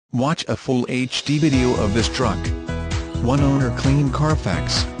Watch a full HD video of this truck. One owner clean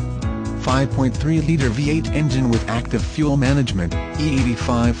Carfax. 5.3-liter V8 engine with active fuel management,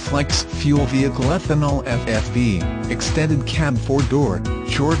 E85 flex fuel vehicle ethanol FFV, extended cab 4-door,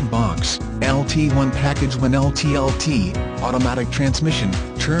 short box, LT1 package 1 LTLT, automatic transmission,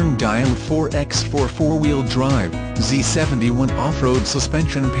 turn dial 4x4 4-wheel drive, Z71 off-road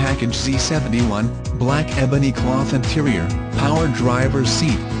suspension package Z71, black ebony cloth interior, power driver's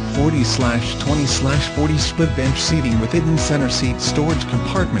seat, 40/20/40 split bench seating with hidden center seat storage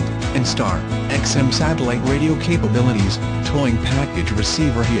compartment, and Star XM satellite radio capabilities, towing package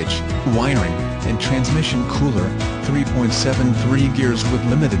receiver hitch, wiring, and transmission cooler, 3.73 gears with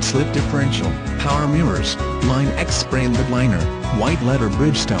limited slip differential, power mirrors, Line X branded liner, white letter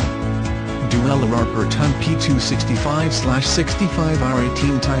Bridgestone. Dual RR per ton P265/65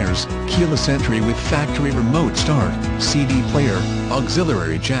 R18 tires, keyless entry with factory remote start, CD player,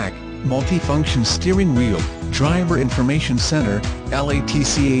 auxiliary jack, multifunction steering wheel, driver information center,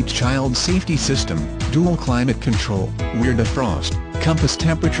 LATCH child safety system, dual climate control, rear defrost, compass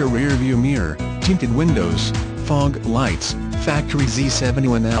temperature rear view mirror, tinted windows, fog lights, factory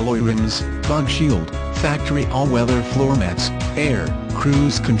Z71 alloy rims, fog shield, factory all-weather floor mats, air,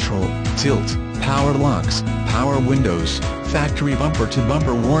 cruise control, tilt, power locks, power windows, factory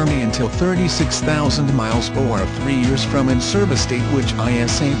bumper-to-bumper warranty until 36,000 miles or 3 years from in-service date which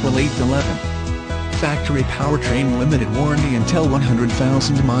is April 8, 11. Factory powertrain limited warranty until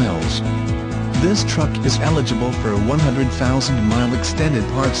 100,000 miles. This truck is eligible for a 100,000-mile extended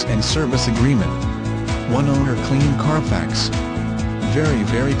parts and service agreement. One owner clean Carfax.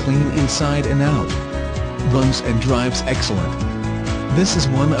 Very clean inside and out. Runs and drives excellent. This is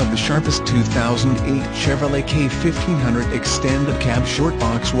one of the sharpest 2008 Chevrolet K1500 extended cab short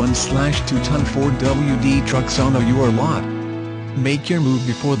box 1/2-ton 4WD trucks on your lot. Make your move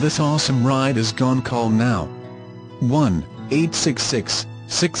before this awesome ride is gone. Call now.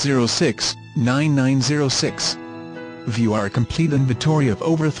 1-866-606-9906. View our complete inventory of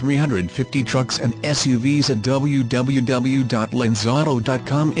over 350 trucks and SUVs at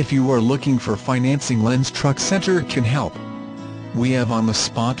www.lenzauto.com. If you are looking for financing, Lenz Truck Center can help. We have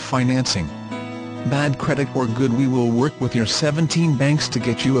on-the-spot financing. Bad credit or good, we will work with your 17 banks to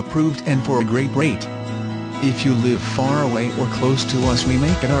get you approved and for a great rate. If you live far away or close to us, we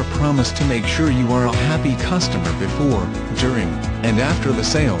make it our promise to make sure you are a happy customer before, during, and after the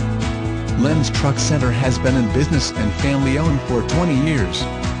sale. Lenz Truck Center has been in business and family-owned for 20 years.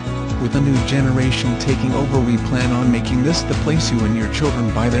 With a new generation taking over, we plan on making this the place you and your children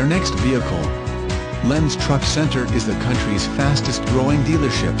buy their next vehicle. Lenz Truck Center is the country's fastest-growing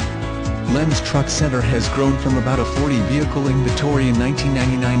dealership. Lenz Truck Center has grown from about a 40-vehicle inventory in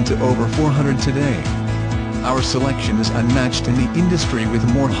 1999 to over 400 today. Our selection is unmatched in the industry, with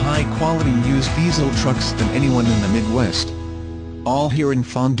more high-quality used diesel trucks than anyone in the Midwest. All here in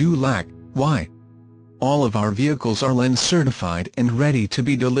Fond du Lac. Why? All of our vehicles are Lenz certified and ready to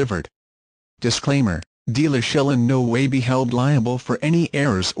be delivered. Disclaimer: dealers shall in no way be held liable for any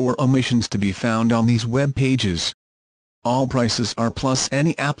errors or omissions to be found on these web pages. All prices are plus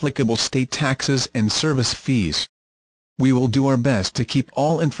any applicable state taxes and service fees. We will do our best to keep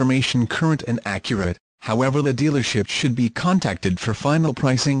all information current and accurate, however the dealership should be contacted for final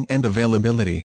pricing and availability.